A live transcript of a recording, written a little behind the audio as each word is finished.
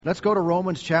Let's go to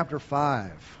Romans chapter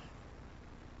 5.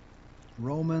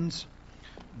 Romans,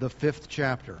 the 5th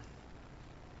chapter.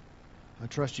 I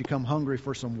trust you come hungry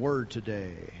for some word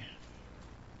today.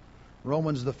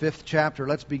 Romans, the 5th chapter.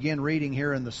 Let's begin reading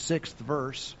here in the 6th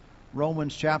verse.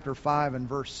 Romans chapter 5 and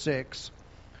verse 6.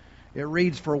 It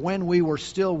reads, "For when we were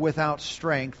still without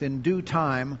strength, in due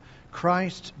time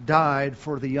Christ died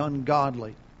for the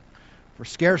ungodly. For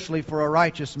scarcely for a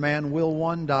righteous man will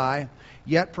one die,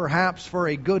 yet perhaps for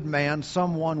a good man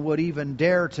someone would even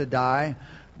dare to die.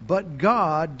 But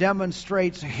God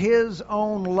demonstrates His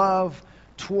own love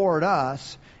toward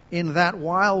us in that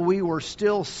while we were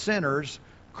still sinners,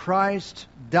 Christ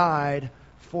died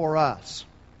for us."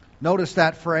 Notice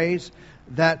that phrase,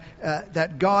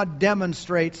 that God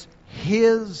demonstrates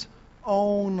His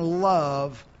own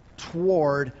love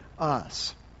toward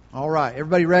us. All right,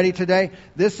 everybody ready today?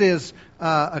 This is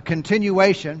a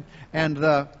continuation and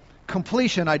the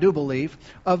completion, I do believe,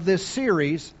 of this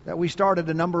series that we started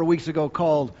a number of weeks ago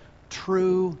called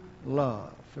True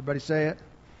Love. Everybody say it?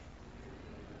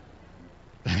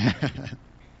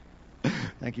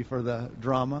 Thank you for the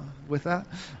drama with that.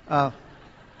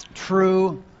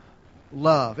 True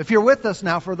Love. If you're with us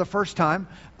now for the first time,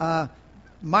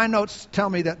 my notes tell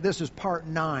me that this is part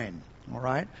 9, all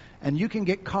right? And you can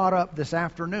get caught up this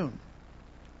afternoon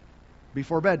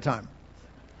before bedtime.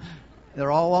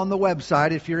 They're all on the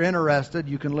website. If you're interested,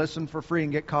 you can listen for free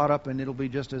and get caught up, and it'll be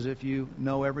just as if you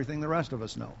know everything the rest of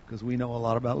us know, because we know a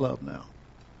lot about love now.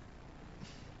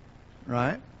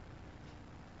 Right?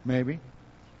 Maybe.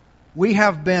 We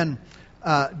have been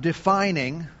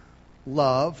defining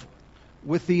love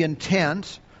with the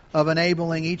intent of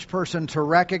enabling each person to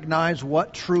recognize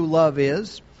what true love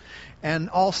is, and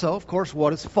also, of course,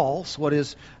 what is false, what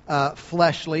is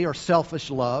fleshly or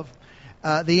selfish love.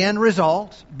 The end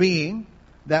result being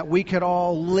that we could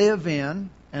all live in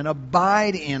and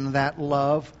abide in that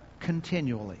love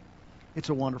continually. It's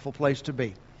a wonderful place to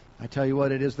be. I tell you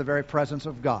what, it is the very presence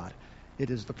of God. It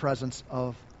is the presence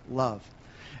of love.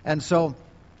 And so,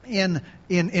 in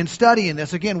studying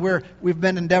this, again, we've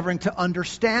been endeavoring to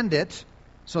understand it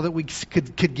so that we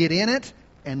could get in it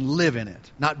and live in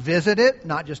it. Not visit it,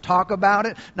 not just talk about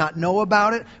it, not know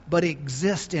about it, but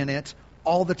exist in it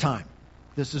all the time.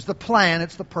 This is the plan,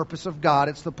 it's the purpose of God,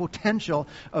 it's the potential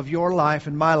of your life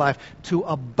and my life to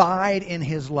abide in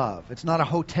His love. It's not a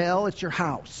hotel, it's your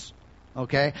house.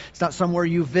 Okay? It's not somewhere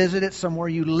you visit, it's somewhere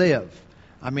you live.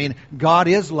 I mean, God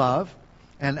is love,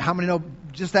 and how many know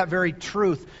just that very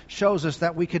truth shows us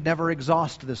that we could never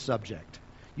exhaust this subject.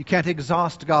 You can't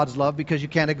exhaust God's love because you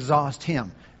can't exhaust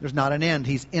Him. There's not an end.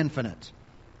 He's infinite,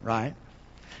 right?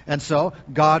 And so,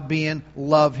 God being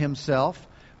love Himself,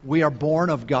 we are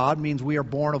born of God, means we are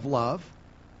born of love.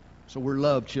 So we're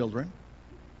love children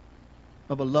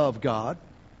of a love God,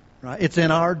 right? It's in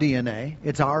our DNA.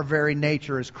 It's our very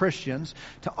nature as Christians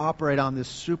to operate on this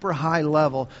super high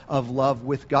level of love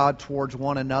with God towards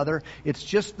one another. It's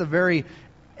just the very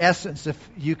essence. If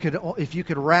you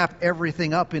could wrap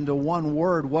everything up into one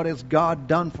word, what has God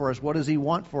done for us? What does He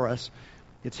want for us?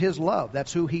 It's His love.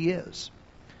 That's who He is.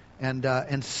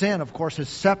 And sin, of course, has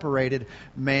separated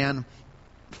man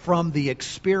from the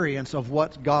experience of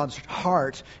what God's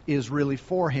heart is really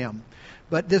for him.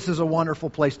 But this is a wonderful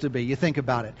place to be. You think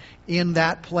about it. In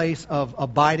that place of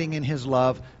abiding in His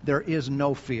love, there is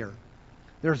no fear.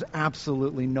 There's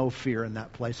absolutely no fear in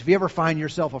that place. If you ever find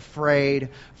yourself afraid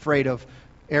of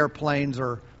airplanes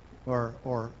or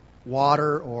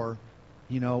water or,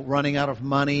 running out of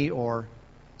money or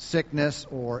sickness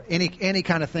or any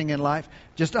kind of thing in life,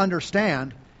 just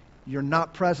understand you're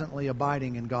not presently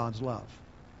abiding in God's love.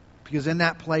 Because in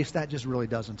that place, that just really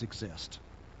doesn't exist.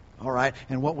 All right?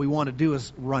 And what we want to do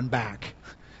is run back.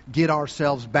 Get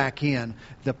ourselves back in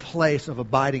the place of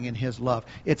abiding in His love.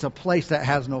 It's a place that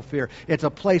has no fear. It's a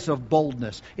place of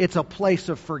boldness. It's a place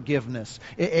of forgiveness.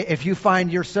 If you find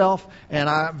yourself, and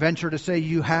I venture to say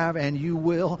you have and you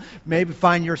will, maybe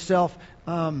find yourself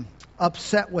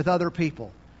upset with other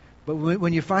people. But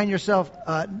when you find yourself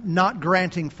not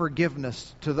granting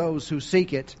forgiveness to those who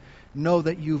seek it, know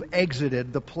that you've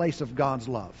exited the place of God's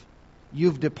love.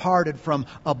 You've departed from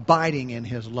abiding in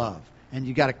His love. And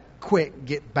you got to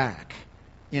get back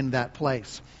in that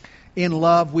place. In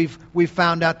love, we've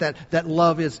found out that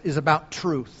love is about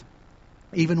truth.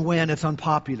 Even when it's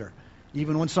unpopular.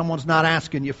 Even when someone's not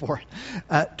asking you for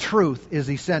it. Truth is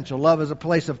essential. Love is a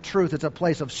place of truth. It's a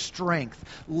place of strength.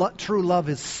 True love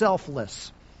is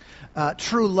selfless.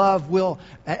 True love will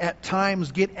at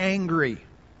times get angry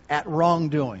at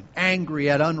wrongdoing, angry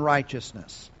at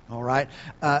unrighteousness. All right?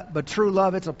 But true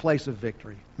love, it's a place of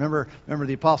victory. Remember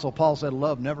the Apostle Paul said,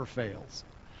 love never fails.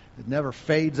 It never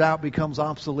fades out, becomes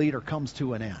obsolete, or comes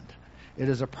to an end. It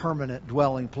is a permanent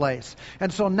dwelling place.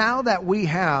 And so now that we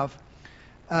have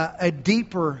a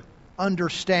deeper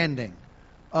understanding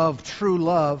of true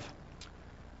love,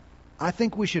 I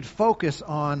think we should focus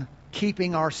on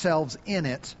keeping ourselves in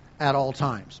it at all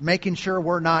times. Making sure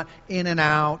we're not in and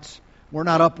out. We're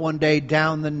not up one day,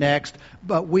 down the next.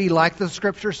 But we, like the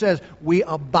Scripture says, we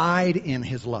abide in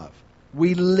His love.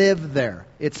 We live there.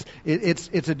 It's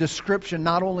a description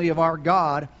not only of our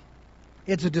God,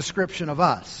 it's a description of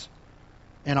us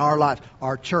and our life,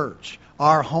 our church,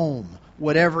 our home,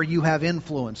 whatever you have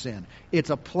influence in. It's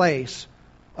a place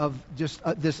of just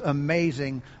this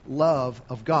amazing love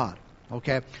of God.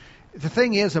 Okay? The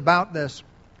thing is about this,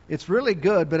 it's really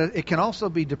good, but it can also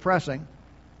be depressing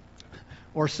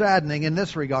or saddening in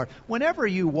this regard. Whenever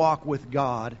you walk with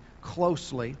God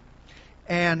closely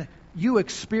and you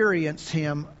experience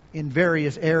Him in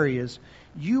various areas,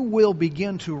 you will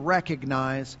begin to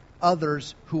recognize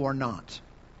others who are not.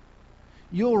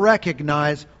 You'll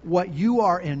recognize what you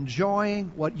are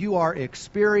enjoying, what you are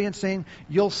experiencing.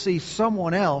 You'll see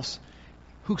someone else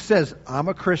who says, I'm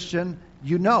a Christian.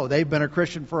 You know, they've been a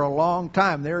Christian for a long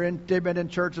time. They've been in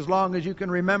church as long as you can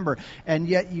remember. And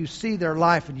yet you see their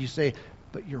life and you say,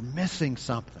 but you're missing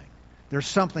something. There's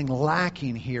something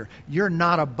lacking here. You're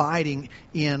not abiding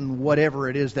in whatever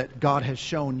it is that God has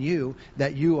shown you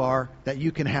that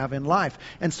you can have in life.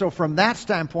 And so from that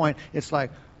standpoint, it's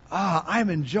like, I'm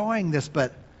enjoying this,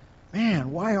 but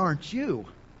man, why aren't you?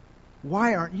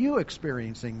 Why aren't you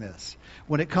experiencing this?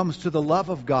 When it comes to the love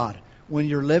of God, when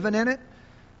you're living in it,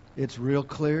 it's real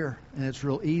clear and it's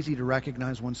real easy to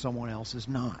recognize when someone else is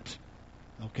not.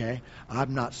 Okay?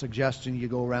 I'm not suggesting you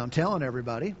go around telling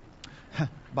everybody.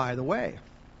 By the way,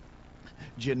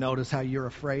 did you notice how you're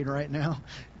afraid right now?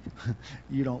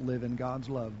 You don't live in God's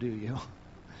love, do you?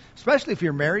 Especially if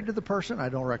you're married to the person. I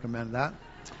don't recommend that.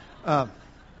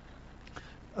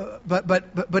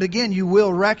 But again, you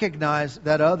will recognize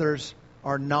that others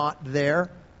are not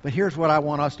there. But here's what I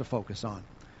want us to focus on.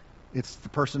 It's the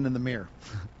person in the mirror.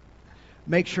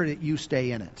 Make sure that you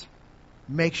stay in it.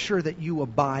 Make sure that you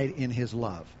abide in His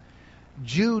love.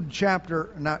 Jude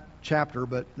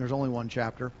but there's only one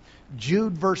chapter.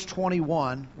 Jude verse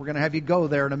 21. We're going to have you go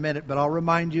there in a minute, but I'll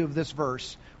remind you of this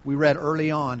verse we read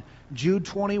early on. Jude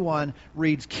 21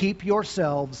 reads, keep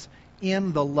yourselves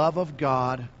in the love of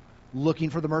God, looking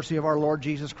for the mercy of our Lord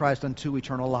Jesus Christ unto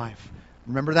eternal life.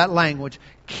 Remember that language.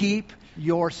 Keep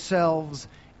yourselves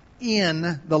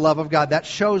in the love of God. That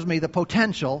shows me the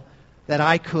potential that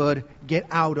I could get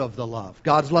out of the love.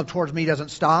 God's love towards me doesn't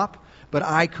stop, but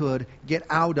I could get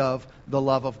out of the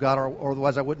love of God, or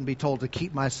otherwise I wouldn't be told to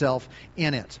keep myself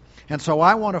in it. And so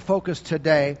I want to focus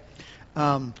today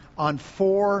on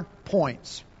 4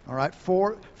 points. All right,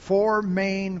 four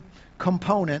main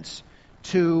components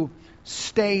to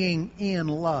staying in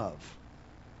love.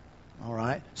 All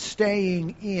right,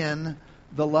 staying in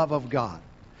the love of God.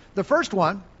 The first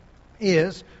one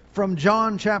is from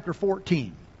John chapter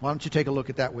 14. Why don't you take a look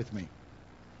at that with me?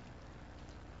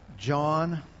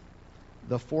 John,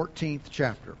 the 14th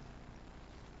chapter.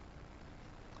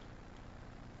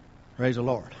 Praise the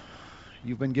Lord.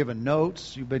 You've been given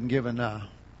notes. You've been given the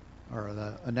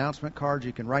announcement cards.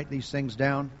 You can write these things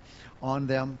down on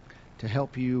them to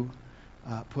help you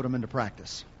put them into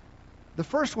practice. The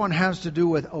first one has to do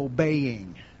with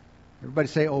obeying. Everybody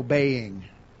say obeying.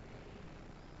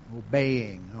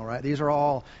 Obeying. All right. These are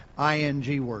all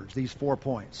ing words. These 4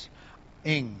 points.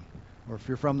 Ing. Or if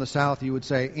you're from the South, you would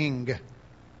say ing.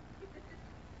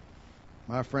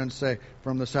 My friends say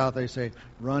from the South, they say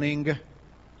running,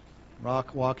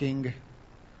 walking.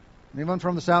 Anyone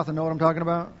from the South that know what I'm talking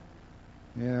about?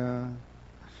 Yeah.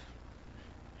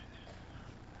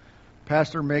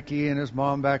 Pastor Mickey and his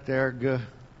mom back there. Good.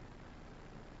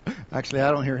 Actually,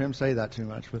 I don't hear him say that too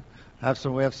much, but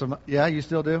we have some. Yeah, you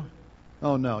still do?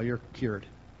 Oh no, you're cured.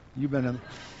 You've been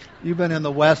in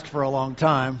the West for a long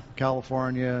time,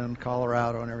 California and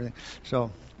Colorado and everything.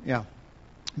 So yeah,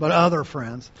 but other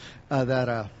friends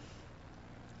that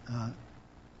I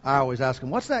always ask them,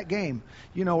 what's that game?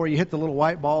 You know, where you hit the little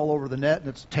white ball over the net and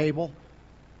it's a table.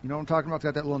 You know what I'm talking about? It's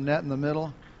got that little net in the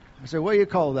middle. I say, what do you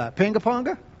call that?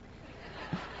 Pinga-ponga?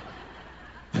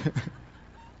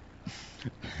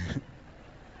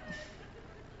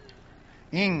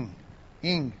 Ing.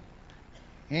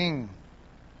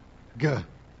 Good.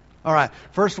 All right.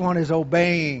 First one is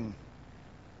obeying.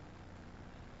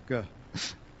 Good.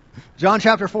 John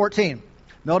chapter 14.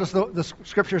 Notice the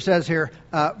scripture says here,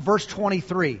 verse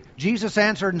 23. Jesus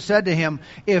answered and said to him,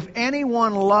 if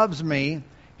anyone loves me,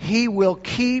 he will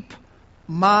keep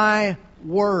my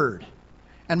word.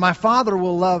 And my Father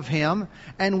will love him,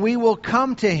 and we will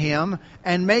come to him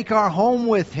and make our home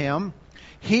with him.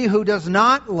 He who does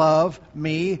not love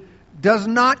me does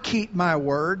not keep my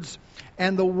words,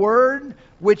 and the word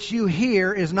which you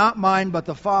hear is not mine, but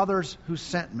the Father's who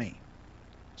sent me.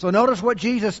 So notice what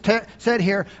Jesus said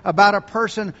here about a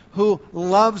person who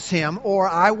loves him, or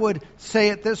I would say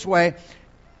it this way,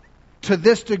 to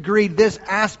this degree, this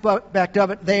aspect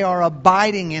of it, they are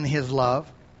abiding in his love.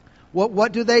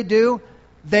 What do?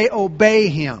 They obey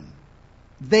him.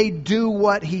 They do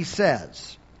what he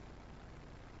says.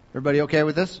 Everybody okay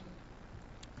with this?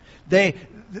 They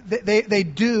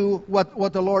do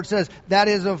what the Lord says. That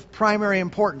is of primary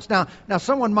importance. Now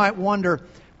someone might wonder,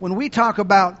 when we talk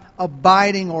about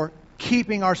abiding or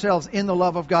keeping ourselves in the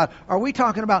love of God, are we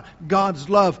talking about God's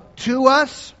love to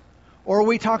us, or are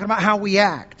we talking about how we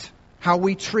act, how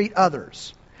we treat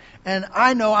others? And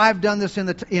I know I've done this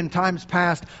in times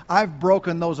past. I've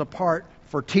broken those apart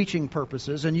for teaching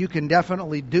purposes, and you can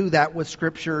definitely do that with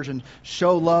scriptures and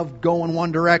show love, go in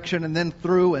one direction and then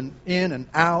through and in and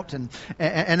out, and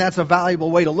that's a valuable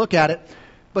way to look at it.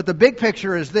 But the big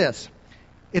picture is this: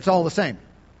 it's all the same.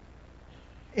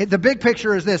 The big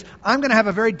picture is this: I'm going to have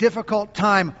a very difficult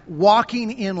time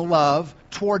walking in love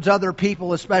towards other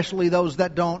people, especially those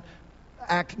that don't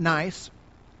act nice,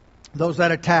 those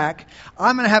that attack.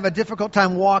 I'm going to have a difficult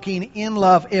time walking in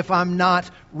love if I'm not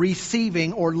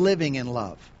receiving or living in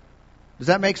love. Does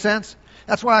that make sense?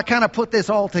 That's why I kind of put this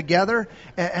all together,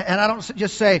 and I don't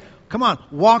just say, come on,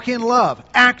 walk in love,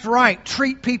 act right,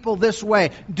 treat people this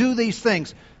way, do these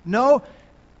things. No,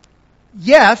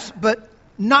 yes, but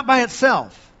not by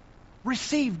itself.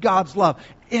 Receive God's love.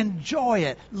 Enjoy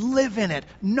it. Live in it.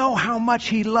 Know how much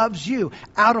He loves you.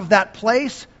 Out of that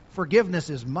place, forgiveness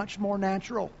is much more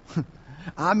natural.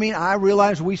 I mean, I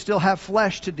realize we still have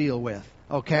flesh to deal with,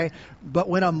 okay? But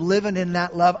when I'm living in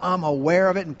that love, I'm aware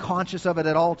of it and conscious of it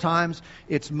at all times.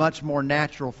 It's much more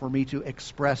natural for me to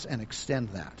express and extend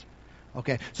that.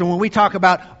 Okay, so when we talk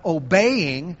about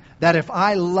obeying, that if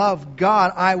I love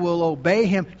God, I will obey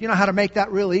Him. You know how to make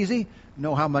that real easy?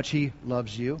 Know how much He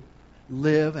loves you.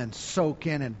 Live and soak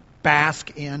in and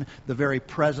bask in the very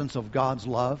presence of God's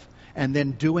love, and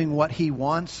then doing what He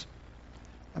wants.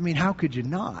 I mean, how could you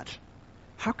not?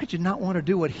 How could you not want to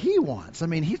do what He wants? I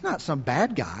mean, He's not some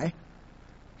bad guy.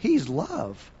 He's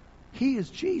love. He is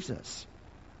Jesus.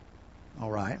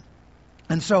 All right?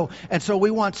 And so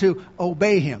we want to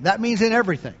obey Him. That means in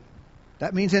everything.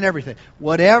 That means in everything.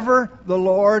 Whatever the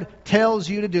Lord tells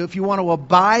you to do, if you want to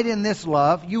abide in this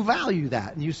love, you value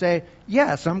that. And you say,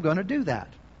 yes, I'm going to do that.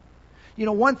 You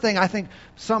know, one thing I think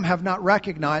some have not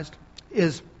recognized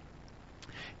is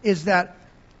that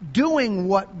doing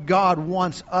what God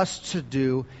wants us to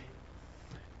do,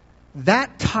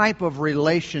 that type of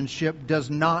relationship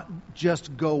does not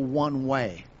just go one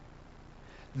way.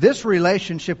 This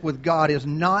relationship with God is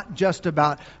not just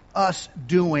about us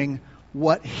doing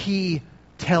what He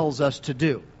tells us to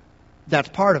do. That's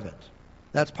part of it.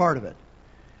 That's part of it.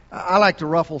 I like to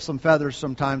ruffle some feathers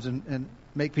sometimes and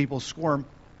make people squirm.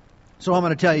 So I'm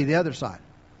going to tell you the other side.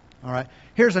 All right?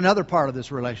 Here's another part of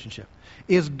this relationship.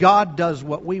 Is God does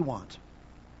what we want.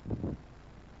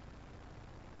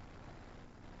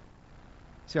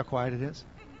 See how quiet it is?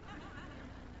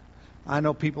 I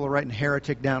know people are writing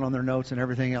heretic down on their notes and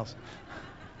everything else.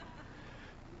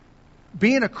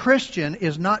 Being a Christian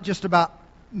is not just about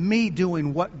me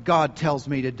doing what God tells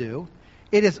me to do.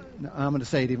 It is, I'm going to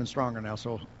say it even stronger now,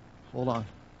 so hold on.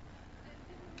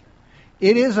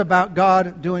 It is about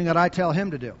God doing what I tell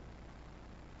Him to do.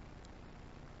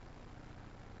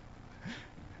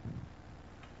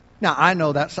 Now, I know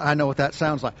what that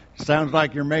sounds like. Sounds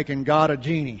like you're making God a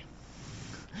genie.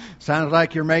 Sounds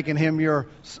like you're making Him your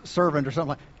servant or something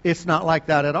like that. It's not like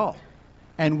that at all.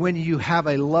 And when you have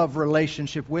a love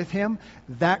relationship with Him,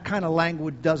 that kind of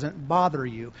language doesn't bother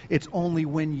you. It's only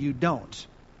when you don't.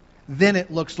 Then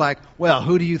it looks like, well,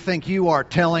 who do you think you are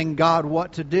telling God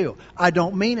what to do? I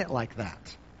don't mean it like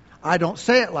that. I don't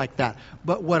say it like that.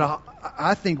 But what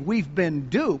I think we've been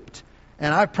duped,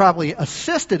 and I've probably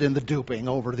assisted in the duping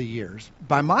over the years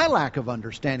by my lack of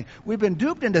understanding. We've been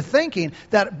duped into thinking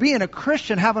that being a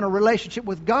Christian, having a relationship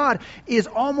with God, is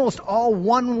almost all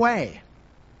one way.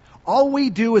 All we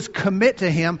do is commit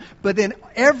to Him, but then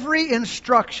every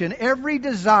instruction, every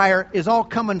desire is all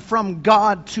coming from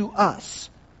God to us.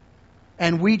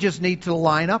 And we just need to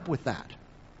line up with that.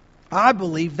 I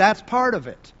believe that's part of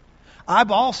it. I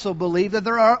also believe that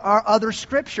there are other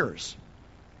scriptures.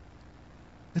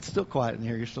 It's still quiet in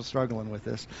here. You're still struggling with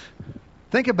this.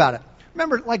 Think about it.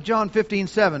 Remember, like John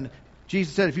 15:7,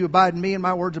 Jesus said, if you abide in me and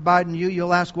my words abide in you,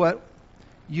 you'll ask what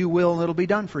you will and it'll be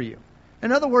done for you.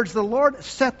 In other words, the Lord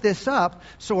set this up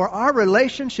so our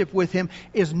relationship with Him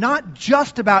is not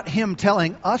just about Him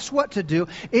telling us what to do.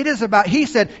 It is about, He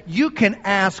said, you can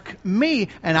ask me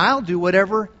and I'll do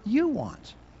whatever you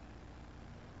want.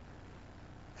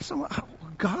 So,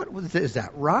 God, is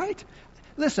that right?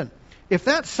 Listen, if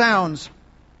that sounds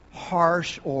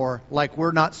harsh or like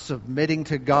we're not submitting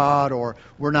to God or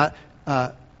we're not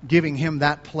giving Him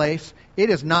that place, it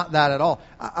is not that at all.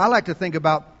 I like to think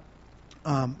about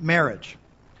marriage.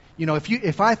 You know,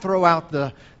 if I throw out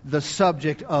the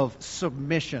subject of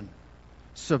submission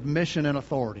and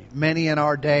authority, many in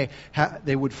our day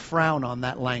they would frown on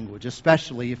that language,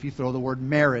 especially if you throw the word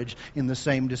marriage in the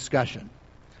same discussion,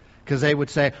 because they would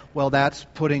say, well, that's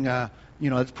putting a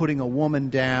woman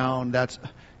down, that's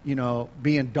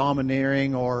being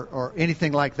domineering or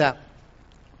anything like that.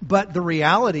 But the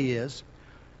reality is,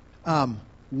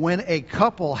 when a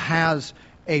couple has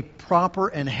a proper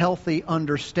and healthy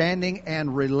understanding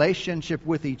and relationship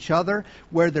with each other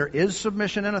where there is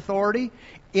submission and authority,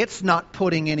 it's not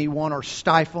putting anyone or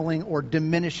stifling or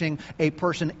diminishing a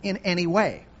person in any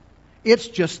way. It's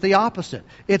just the opposite.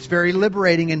 It's very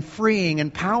liberating and freeing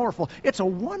and powerful. It's a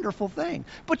wonderful thing.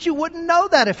 But you wouldn't know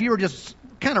that if you were just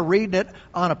kind of reading it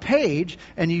on a page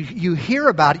and you hear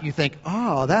about it, you think,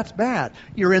 oh, that's bad.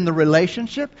 You're in the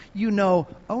relationship, you know,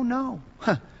 oh no,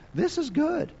 this is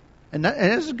good. And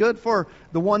this is good for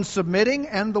the one submitting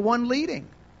and the one leading.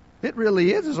 It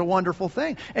really is. It's a wonderful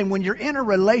thing. And when you're in a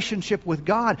relationship with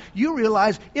God, you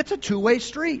realize it's a two-way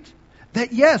street.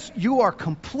 That yes, you are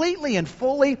completely and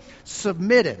fully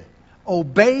submitted,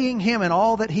 obeying Him in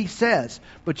all that He says.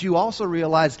 But you also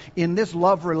realize in this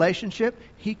love relationship,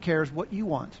 He cares what you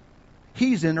want.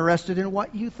 He's interested in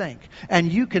what you think. And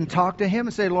you can talk to Him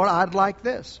and say, Lord, I'd like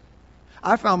this.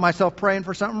 I found myself praying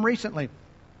for something recently.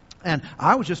 And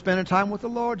I was just spending time with the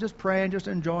Lord, just praying, just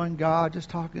enjoying God,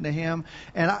 just talking to Him.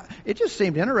 And it just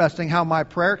seemed interesting how my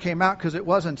prayer came out, because it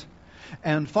wasn't,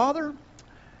 and Father,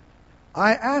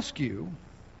 I ask you,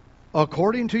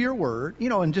 according to your word,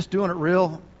 and just doing it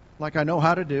real like I know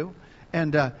how to do.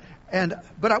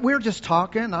 But we were just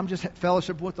talking. I'm just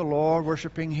fellowship with the Lord,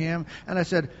 worshiping Him. And I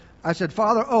said,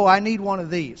 Father, I need one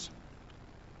of these.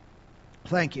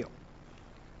 Thank you.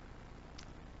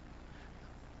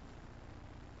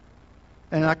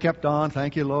 And I kept on,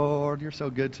 thank you, Lord, you're so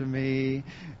good to me,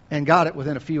 and got it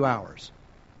within a few hours.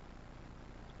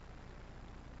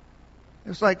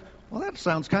 It's like, well, that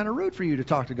sounds kind of rude for you to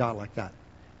talk to God like that.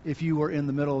 If you were in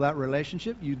the middle of that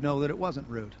relationship, you'd know that it wasn't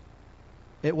rude.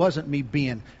 It wasn't me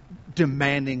being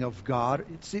demanding of God.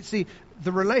 See,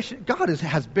 God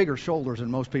has bigger shoulders than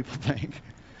most people think.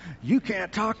 You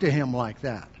can't talk to Him like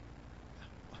that.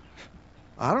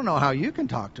 I don't know how you can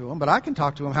talk to Him, but I can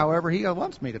talk to Him however He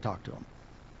wants me to talk to Him.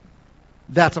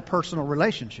 That's a personal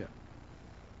relationship.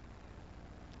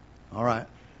 All right.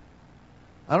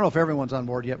 I don't know if everyone's on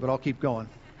board yet, but I'll keep going.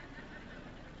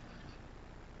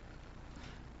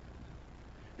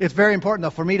 It's very important, though,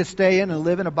 for me to stay in and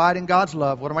live and abide in God's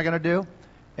love. What am I going to do?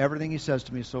 Everything He says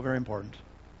to me is so very important.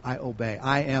 I obey.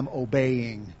 I am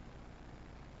obeying.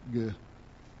 Good.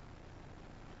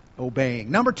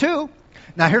 Obeying. Number 2.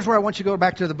 Now, here's where I want you to go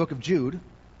back to the book of Jude.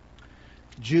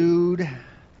 Jude,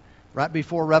 right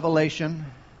before Revelation.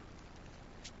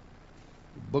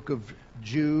 The book of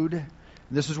Jude.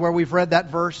 This is where we've read that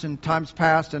verse in times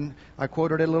past, and I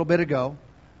quoted it a little bit ago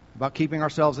about keeping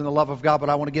ourselves in the love of God, but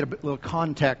I want to get a little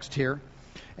context here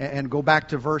and go back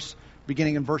to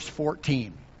beginning in verse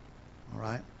 14. All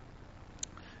right?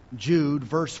 Jude,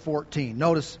 verse 14.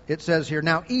 Notice it says here,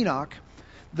 now Enoch,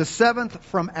 the seventh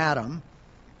from Adam,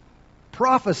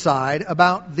 prophesied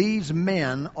about these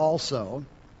men also,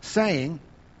 saying,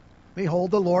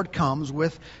 behold, the Lord comes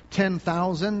with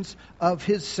 10,000s of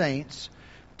His saints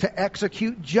to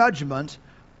execute judgment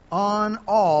on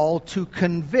all, to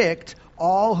convict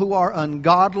all who are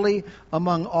ungodly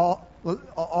among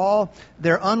all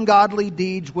their ungodly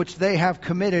deeds which they have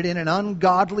committed in an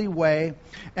ungodly way,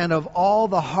 and of all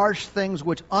the harsh things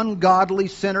which ungodly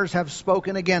sinners have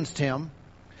spoken against Him.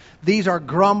 These are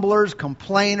grumblers,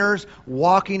 complainers,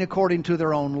 walking according to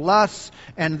their own lusts,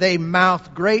 and they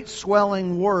mouth great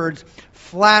swelling words,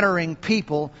 flattering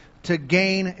people to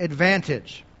gain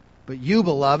advantage. But you,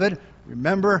 beloved,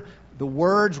 remember the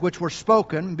words which were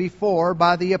spoken before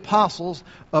by the apostles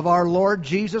of our Lord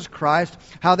Jesus Christ,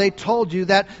 how they told you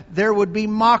that there would be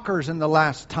mockers in the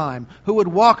last time, who would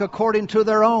walk according to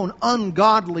their own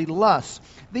ungodly lusts.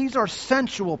 These are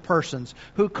sensual persons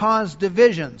who cause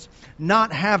divisions,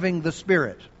 not having the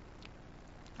Spirit.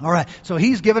 All right, so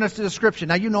he's given us the description.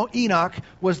 Now, you know Enoch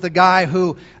was the guy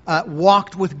who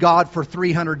walked with God for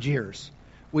 300 years.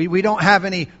 We don't have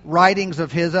any writings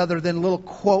of his other than a little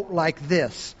quote like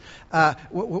this.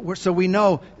 So we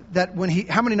know that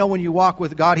how many know when you walk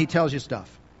with God, he tells you stuff?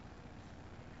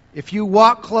 If you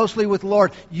walk closely with the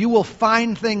Lord, you will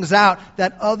find things out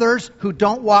that others who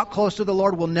don't walk close to the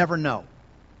Lord will never know.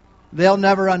 They'll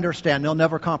never understand. They'll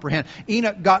never comprehend.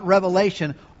 Enoch got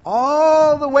revelation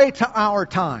all the way to our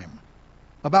time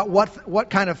about what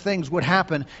kind of things would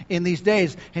happen in these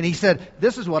days. And he said,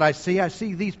 this is what I see. I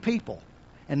see these people.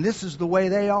 And this is the way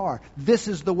they are. This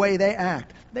is the way they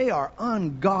act. They are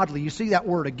ungodly. You see that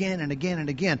word again and again and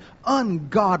again.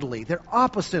 Ungodly. They're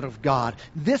opposite of God.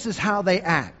 This is how they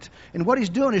act. And what he's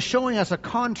doing is showing us a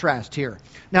contrast here.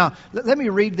 Now, let me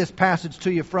read this passage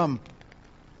to you from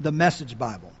the Message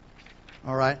Bible.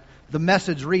 All right? The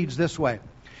Message reads this way.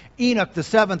 Enoch, the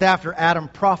seventh after Adam,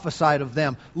 prophesied of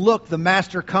them. Look, the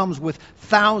Master comes with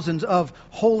thousands of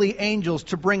holy angels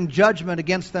to bring judgment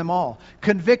against them all,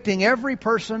 convicting every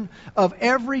person of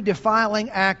every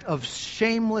defiling act of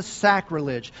shameless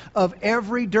sacrilege, of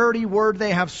every dirty word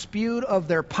they have spewed, of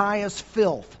their pious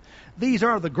filth. These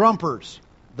are the grumpers,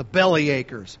 the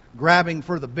bellyachers, grabbing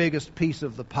for the biggest piece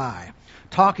of the pie,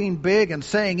 talking big and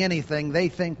saying anything they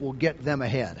think will get them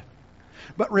ahead.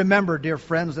 But remember, dear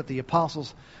friends, that the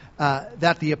apostles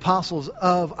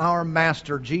of our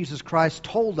Master Jesus Christ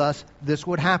told us this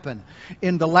would happen.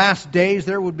 In the last days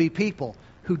there would be people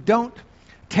who don't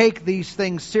take these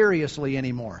things seriously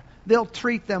anymore. They'll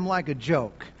treat them like a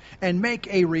joke and make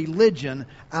a religion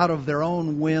out of their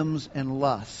own whims and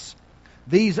lusts.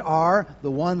 These are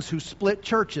the ones who split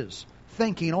churches,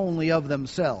 thinking only of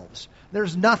themselves.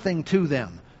 There's nothing to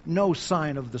them, no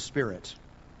sign of the Spirit.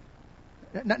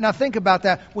 Now think about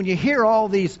that. When you hear all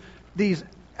these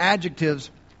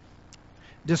adjectives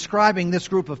describing this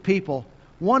group of people,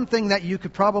 one thing that you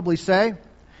could probably say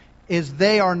is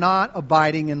they are not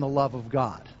abiding in the love of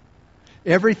God.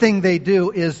 Everything they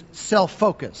do is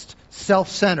self-focused,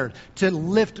 self-centered, to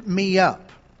lift me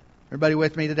up. Everybody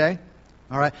with me today?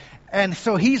 All right. And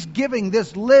so he's giving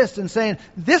this list and saying,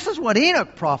 this is what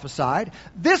Enoch prophesied.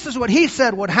 This is what he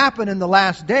said would happen in the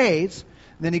last days.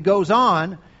 And then he goes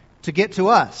on to get to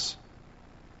us.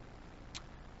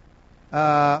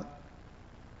 Let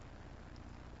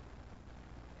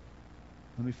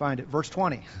me find it. Verse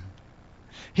 20.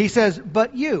 He says,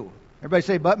 but you. Everybody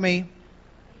say, but me.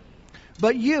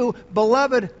 But you,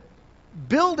 beloved,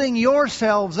 building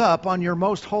yourselves up on your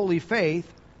most holy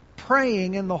faith,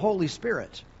 praying in the Holy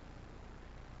Spirit.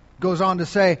 Goes on to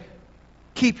say,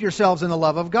 keep yourselves in the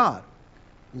love of God,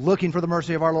 looking for the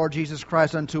mercy of our Lord Jesus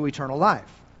Christ unto eternal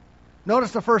life.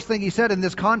 Notice the first thing he said in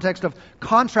this context of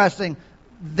contrasting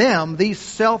them, these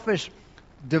selfish,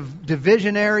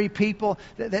 divisionary people,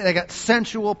 they got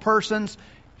sensual persons.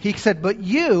 He said, but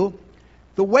you,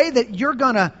 the way that you're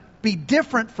going to be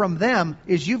different from them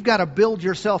is you've got to build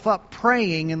yourself up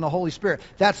praying in the Holy Spirit.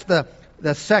 That's the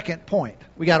second point.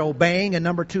 We got obeying, and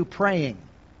number 2, praying.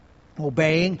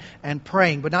 Obeying and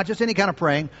praying, but not just any kind of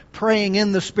praying, praying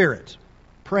in the Spirit,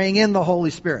 praying in the Holy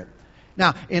Spirit.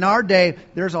 Now, in our day,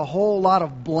 there's a whole lot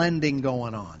of blending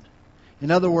going on.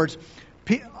 In other words,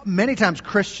 many times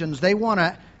Christians, they want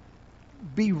to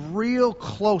be real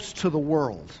close to the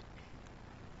world.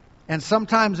 And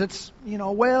sometimes it's, we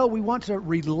want to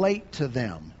relate to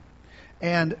them.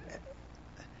 And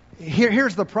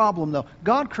here's the problem, though.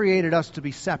 God created us to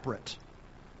be separate.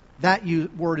 That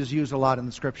word is used a lot in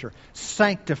the Scripture.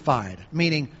 Sanctified,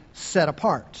 meaning set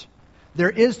apart. There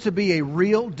is to be a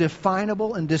real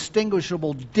definable and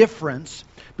distinguishable difference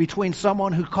between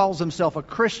someone who calls himself a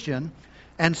Christian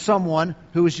and someone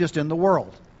who is just in the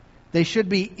world. They should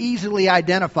be easily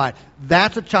identified.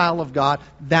 That's a child of God.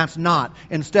 That's not.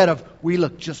 Instead of, we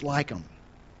look just like them.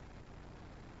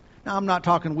 Now, I'm not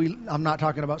talking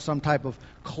about some type of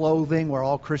clothing where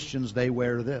all Christians, they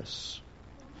wear this.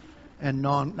 I'm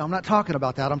not talking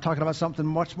about that. I'm talking about something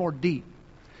much more deep.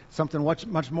 Something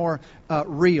much more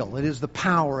real. It is the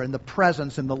power and the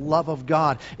presence and the love of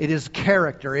God. It is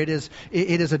character. It is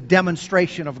a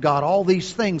demonstration of God. All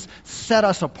these things set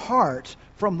us apart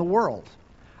from the world.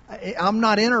 I'm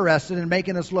not interested in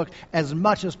making us look as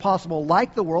much as possible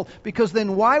like the world, because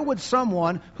then why would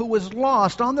someone who was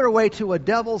lost on their way to a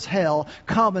devil's hell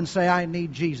come and say, I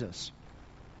need Jesus?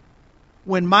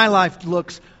 When my life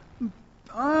looks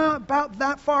about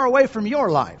that far away from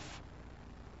your life.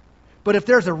 But if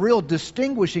there's a real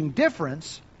distinguishing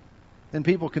difference, then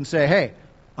people can say, hey,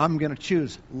 I'm going to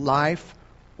choose life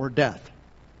or death,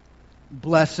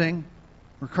 blessing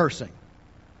or cursing.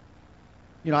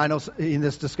 I know in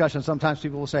this discussion sometimes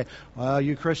people will say, well,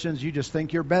 you Christians, you just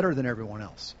think you're better than everyone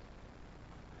else.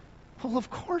 Well, of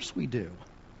course we do.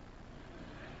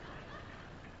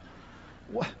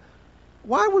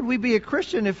 Why would we be a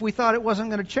Christian if we thought it wasn't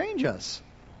going to change us?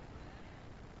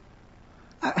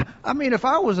 I mean, if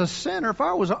I was a sinner, if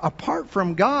I was apart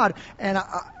from God, and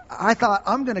I thought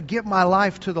I'm going to give my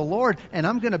life to the Lord and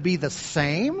I'm going to be the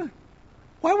same,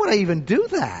 why would I even do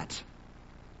that?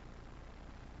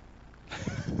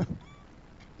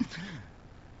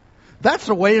 That's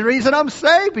the reason I'm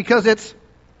saved, because it's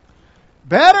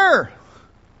better.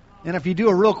 And if you do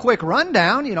a real quick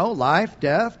rundown, life,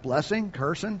 death, blessing,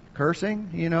 cursing,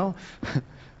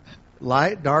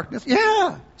 light, darkness.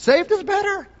 Yeah, saved is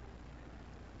better.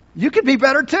 You could be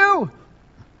better too.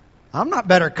 I'm not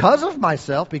better because of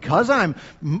myself, because I'm,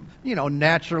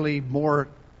 naturally more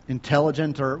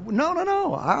intelligent or...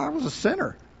 No. I was a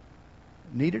sinner.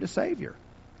 Needed a Savior.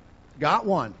 Got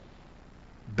one.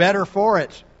 Better for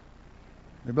it.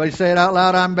 Everybody say it out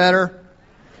loud. I'm better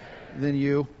than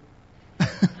you.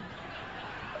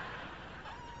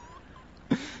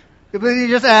 But you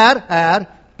just add,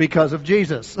 because of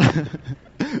Jesus.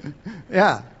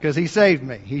 Yeah, because He saved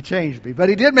me. He changed me. But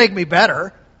He did make me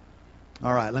better.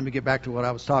 All right, let me get back to what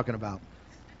I was talking about.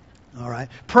 All right.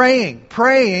 Praying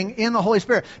in the Holy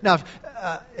Spirit. Now,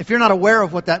 if you're not aware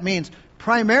of what that means,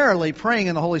 primarily praying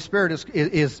in the Holy Spirit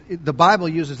is the Bible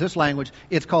uses this language.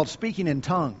 It's called speaking in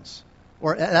tongues.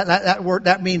 Or that word,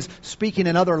 that means speaking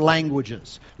in other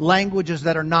languages. Languages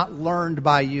that are not learned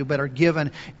by you, but are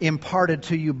imparted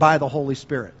to you by the Holy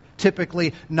Spirit.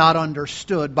 Typically not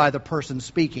understood by the person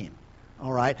speaking.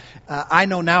 All right. I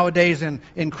know nowadays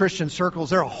in Christian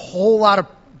circles, there are a whole lot of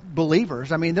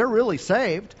believers. I mean, they're really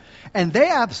saved. And they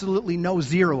absolutely know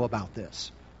zero about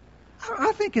this.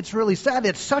 I think it's really sad.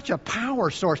 It's such a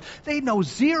power source. They know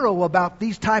zero about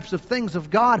these types of things of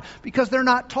God because they're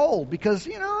not told. Because,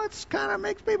 it's kind of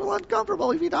makes people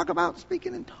uncomfortable if you talk about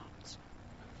speaking in tongues.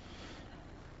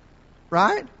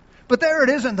 Right? But there it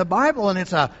is in the Bible, and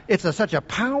it's such a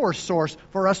power source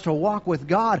for us to walk with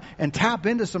God and tap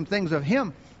into some things of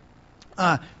Him.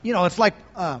 It's like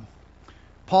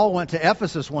Paul went to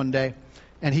Ephesus one day,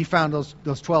 and he found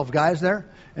those 12 guys there.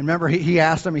 And remember, he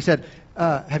asked them, he said,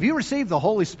 have you received the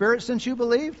Holy Spirit since you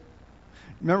believed?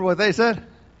 Remember what they said?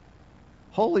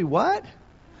 Holy what?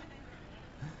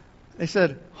 They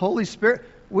said, Holy Spirit?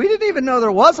 We didn't even know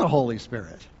there was a Holy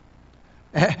Spirit.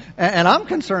 And I'm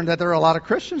concerned that there are a lot of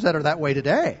Christians that are that way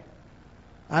today.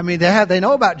 I mean, they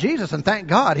know about Jesus, and thank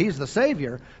God He's the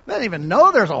Savior. They don't even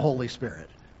know there's a Holy Spirit,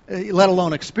 let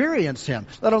alone experience Him,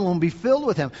 let alone be filled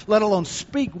with Him, let alone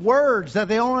speak words that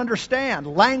they don't understand,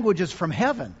 languages from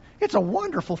heaven. It's a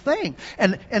wonderful thing.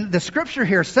 And the Scripture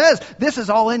here says this is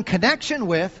all in connection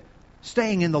with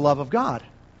staying in the love of God,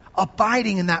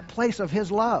 abiding in that place of His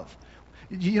love.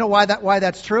 You know why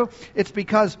that's true? It's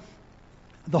because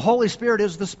the Holy Spirit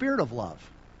is the Spirit of love.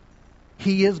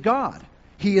 He is God.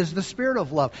 He is the Spirit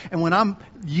of love. And when I'm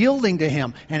yielding to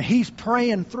Him and He's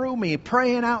praying through me,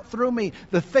 praying out through me,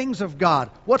 the things of God,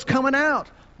 what's coming out?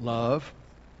 Love.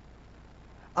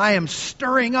 I am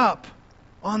stirring up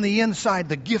on the inside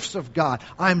the gifts of God.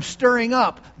 I'm stirring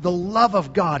up the love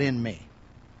of God in me.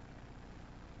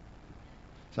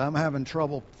 So I'm having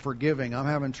trouble forgiving. I'm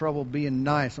having trouble being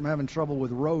nice. I'm having trouble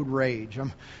with road rage.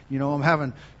 I'm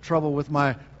having trouble with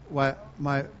my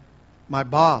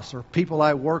boss or people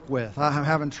I work with. I'm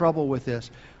having trouble with this.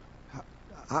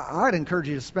 I'd encourage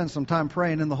you to spend some time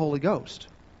praying in the Holy Ghost.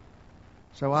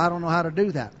 So I don't know how to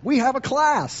do that. We have a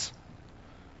class.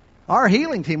 Our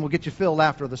healing team will get you filled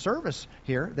after the service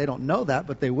here. They don't know that,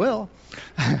 but they will.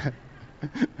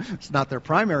 It's not their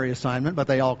primary assignment, but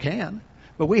they all can.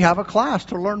 But we have a class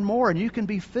to learn more, and you can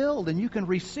be filled, and you can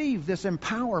receive this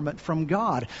empowerment from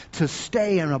God to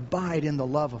stay and abide in the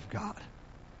love of God.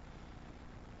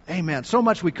 Amen. So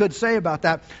much we could say about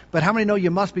that, but how many know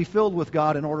you must be filled with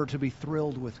God in order to be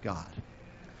thrilled with God?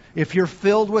 If you're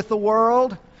filled with the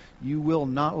world, you will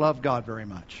not love God very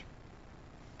much.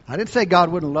 I didn't say God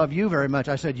wouldn't love you very much.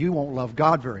 I said you won't love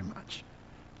God very much.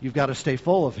 You've got to stay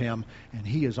full of Him, and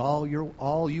He is all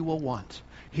you will want.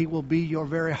 He will be your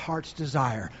very heart's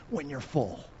desire when you're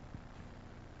full.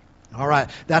 All right,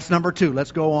 that's number 2.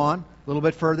 Let's go on a little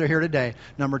bit further here today.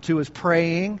 Number 2 is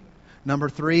praying. Number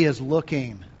 3 is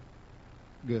looking.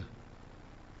 Good.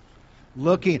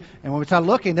 Looking. And when we talk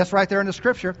looking, that's right there in the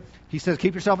Scripture. He says,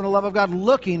 keep yourself in the love of God,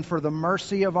 looking for the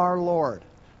mercy of our Lord.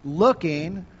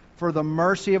 Looking for the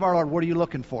mercy of our Lord. What are you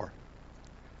looking for?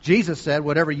 Jesus said,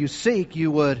 whatever you seek, you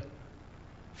would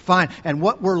find. And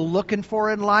what we're looking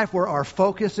for in life, where our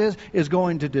focus is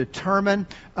going to determine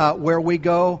where we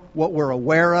go, what we're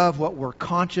aware of, what we're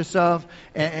conscious of.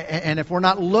 And if we're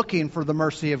not looking for the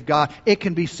mercy of God, it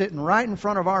can be sitting right in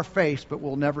front of our face, but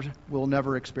we'll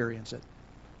never experience it.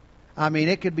 I mean,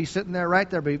 it could be sitting there right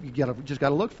there, but you just got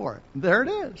to look for it. There it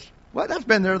is. Well, that's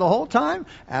been there the whole time?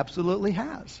 Absolutely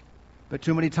has. But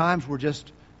too many times we're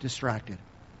just distracted.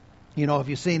 You know, have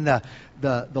you seen the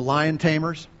lion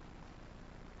tamers?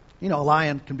 You know, a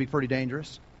lion can be pretty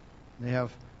dangerous.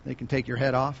 They can take your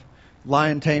head off.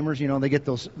 Lion tamers, you know, they get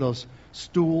those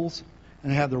stools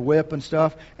and have their whip and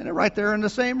stuff, and they're right there in the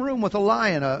same room with a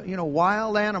lion, a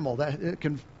wild animal that it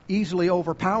can easily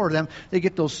overpower them. They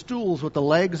get those stools with the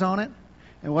legs on it,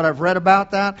 and what I've read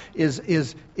about that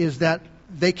is that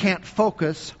they can't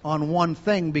focus on one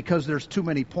thing because there's too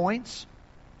many points.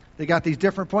 They got these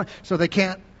different points, so they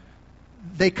kind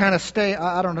of stay,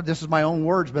 I don't know, this is my own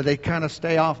words, but they kind of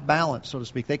stay off balance, so to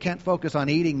speak. They can't focus on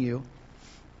eating you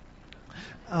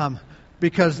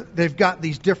because they've got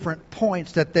these different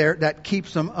points that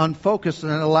keeps them unfocused,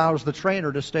 and it allows the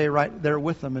trainer to stay right there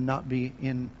with them and not be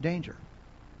in danger.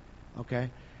 Okay?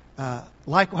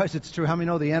 Likewise, it's true. How many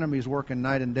know the enemy is working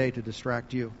night and day to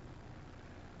distract you?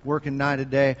 Working night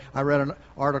and day. I read an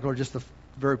article, just a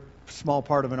very small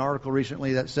part of an article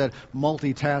recently that said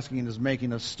multitasking is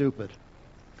making us stupid.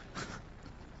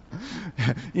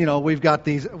 You know, we've got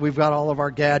all of our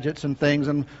gadgets and things,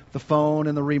 and the phone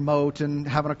and the remote, and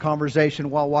having a conversation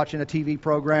while watching a TV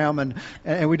program,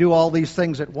 and we do all these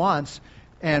things at once,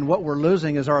 and what we're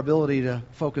losing is our ability to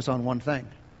focus on one thing.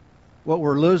 What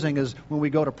we're losing is when we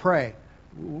go to pray,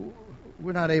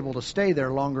 we're not able to stay there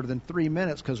longer than 3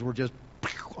 minutes because we're just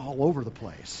all over the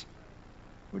place.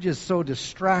 We're just so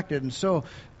distracted and so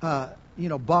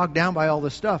bogged down by all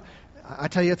this stuff. I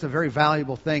tell you, it's a very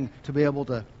valuable thing to be able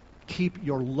to keep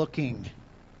your looking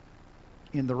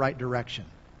in the right direction,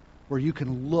 where you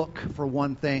can look for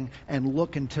one thing and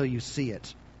look until you see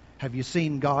it. Have you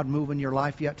seen God move in your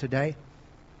life yet today?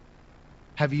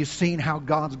 Have you seen how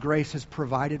God's grace has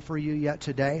provided for you yet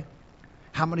today?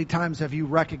 How many times have you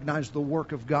recognized the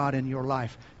work of God in your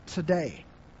life today?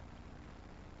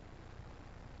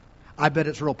 I bet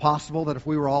it's real possible that if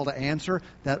we were all to answer,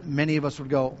 that many of us would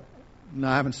go, no,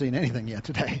 I haven't seen anything yet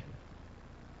today.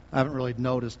 I haven't really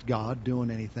noticed God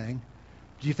doing anything.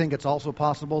 Do you think it's also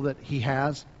possible that He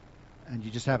has, and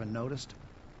you just haven't noticed?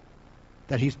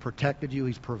 That He's protected you,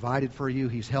 He's provided for you,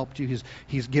 He's helped you,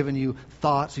 He's given you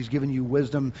thoughts, He's given you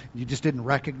wisdom. You just didn't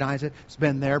recognize it. It's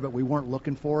been there, but we weren't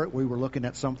looking for it. We were looking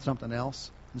at something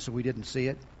else, and so we didn't see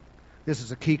it. This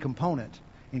is a key component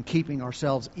in keeping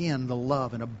ourselves in the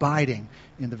love and abiding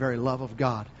in the very love of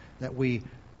God, that we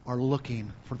are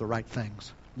looking for the right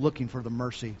things, looking for the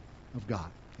mercy of God.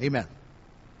 Amen.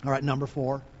 All right, number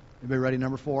 4. Everybody ready?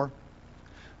 Number 4?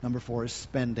 Number 4 is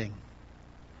spending.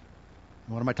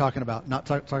 What am I talking about? Not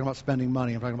talking about spending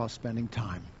money. I'm talking about spending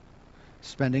time.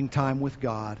 Spending time with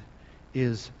God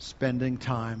is spending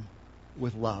time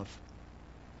with love.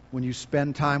 When you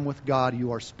spend time with God,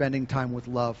 you are spending time with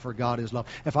love, for God is love.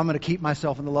 If I'm going to keep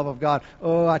myself in the love of God,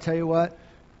 I tell you what,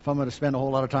 if I'm going to spend a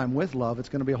whole lot of time with love, it's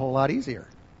going to be a whole lot easier.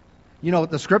 You know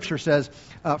what the Scripture says,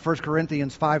 1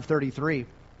 Corinthians 5:33,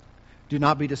 do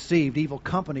not be deceived. Evil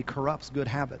company corrupts good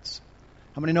habits.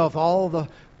 How many know if all the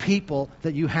people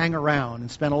that you hang around and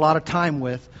spend a lot of time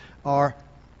with are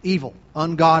evil,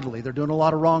 ungodly, they're doing a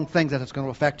lot of wrong things, that it's going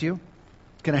to affect you?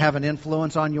 It's going to have an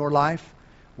influence on your life?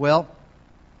 Well,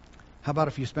 how about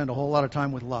if you spend a whole lot of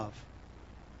time with love?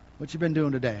 What you been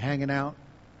doing today? Hanging out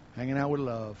with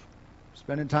love.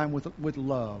 Spending time with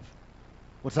love.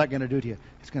 What's that going to do to you?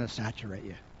 It's going to saturate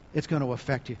you. It's going to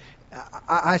affect you.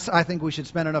 I think we should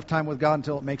spend enough time with God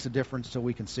until it makes a difference so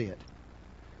we can see it.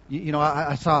 You know,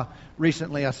 I saw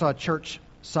a church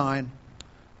sign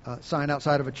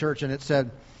outside of a church, and it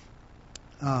said,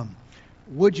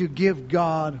 would you give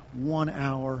God 1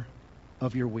 hour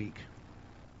of your week?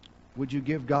 Would you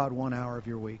give God 1 hour of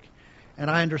your week? And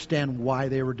I understand why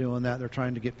they were doing that. They're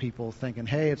trying to get people thinking,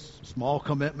 hey, it's a small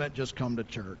commitment, just come to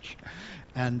church.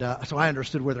 And so I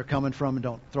understood where they're coming from, and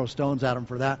don't throw stones at them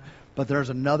for that. But there's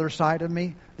another side of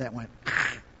me that went,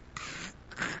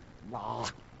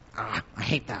 I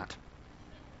hate that.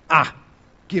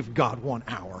 Give God 1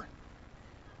 hour.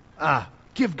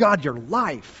 Give God your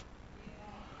life.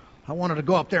 I wanted to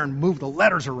go up there and move the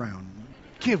letters around.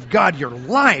 Give God your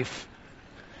life.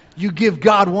 You give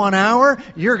God 1 hour,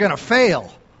 you're going to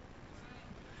fail.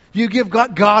 You give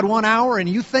God 1 hour and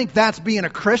you think that's being a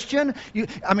Christian?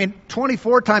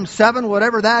 24 times 7,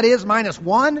 whatever that is, minus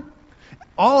 1.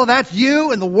 All of that's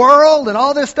you and the world and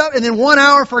all this stuff. And then 1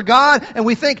 hour for God. And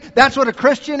we think that's what a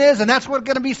Christian is and that's what's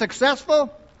going to be successful.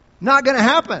 Not going to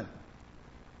happen.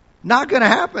 Not going to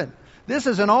happen. This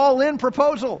is an all-in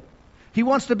proposal. He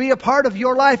wants to be a part of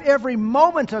your life, every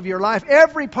moment of your life,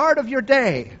 every part of your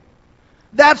day.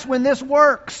 That's when this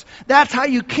works. That's how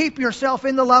you keep yourself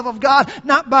in the love of God.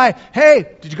 Not by,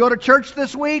 hey, did you go to church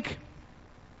this week?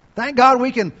 Thank God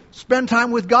we can spend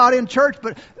time with God in church,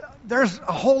 but there's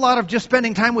a whole lot of just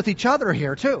spending time with each other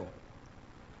here too.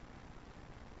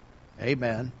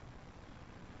 Amen.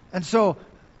 And so,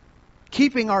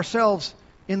 keeping ourselves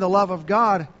in the love of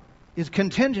God is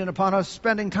contingent upon us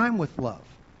spending time with love.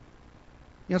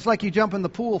 You know, it's like you jump in the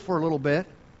pool for a little bit,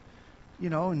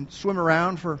 and swim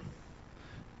around for a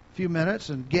few minutes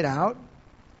and get out,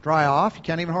 dry off. You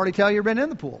can't even hardly tell you've been in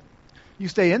the pool. You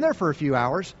stay in there for a few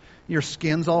hours, your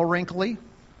skin's all wrinkly. You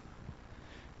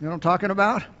know what I'm talking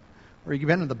about? Or you've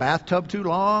been in the bathtub too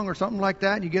long or something like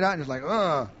that, and you get out and it's like,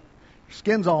 ugh, your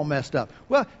skin's all messed up.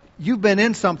 Well, you've been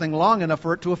in something long enough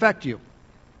for it to affect you.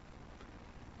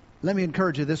 Let me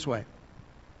encourage you this way.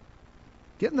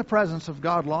 Get in the presence of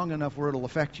God long enough where it'll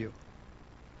affect you,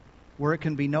 where it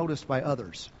can be noticed by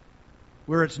others,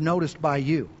 where it's noticed by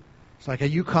you. It's like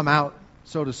you come out,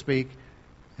 so to speak,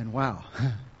 and wow,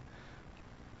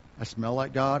 I smell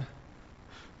like God,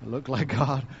 I look like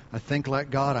God, I think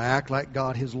like God, I act like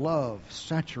God. His love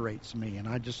saturates me, and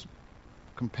I just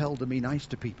compelled to be nice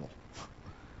to people.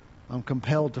 I'm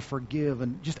compelled to forgive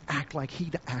and just act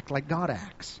like God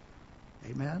acts.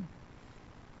 Amen?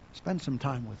 Spend some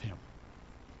time with Him.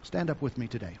 Stand up with me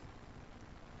today.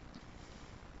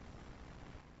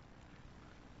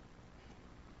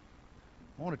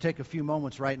 I want to take a few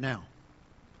moments right now.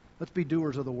 Let's be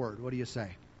doers of the Word. What do you say?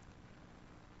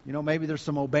 Maybe there's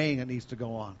some obeying that needs to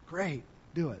go on. Great,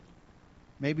 do it.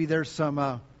 Maybe there's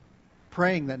some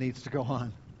praying that needs to go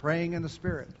on. Praying in the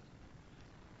Spirit.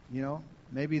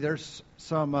 Maybe there's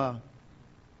some,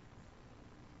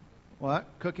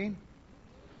 cooking?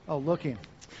 Oh, looking.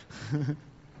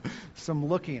 Some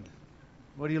looking.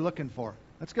 What are you looking for?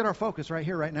 Let's get our focus right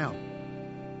here, right now.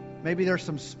 Maybe there's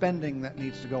some spending that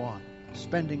needs to go on.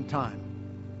 Spending time.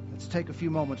 Let's take a few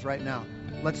moments right now.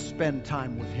 Let's spend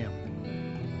time with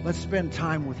Him. Let's spend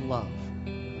time with love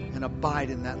and abide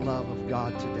in that love of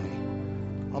God today.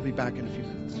 I'll be back in a few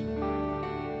minutes.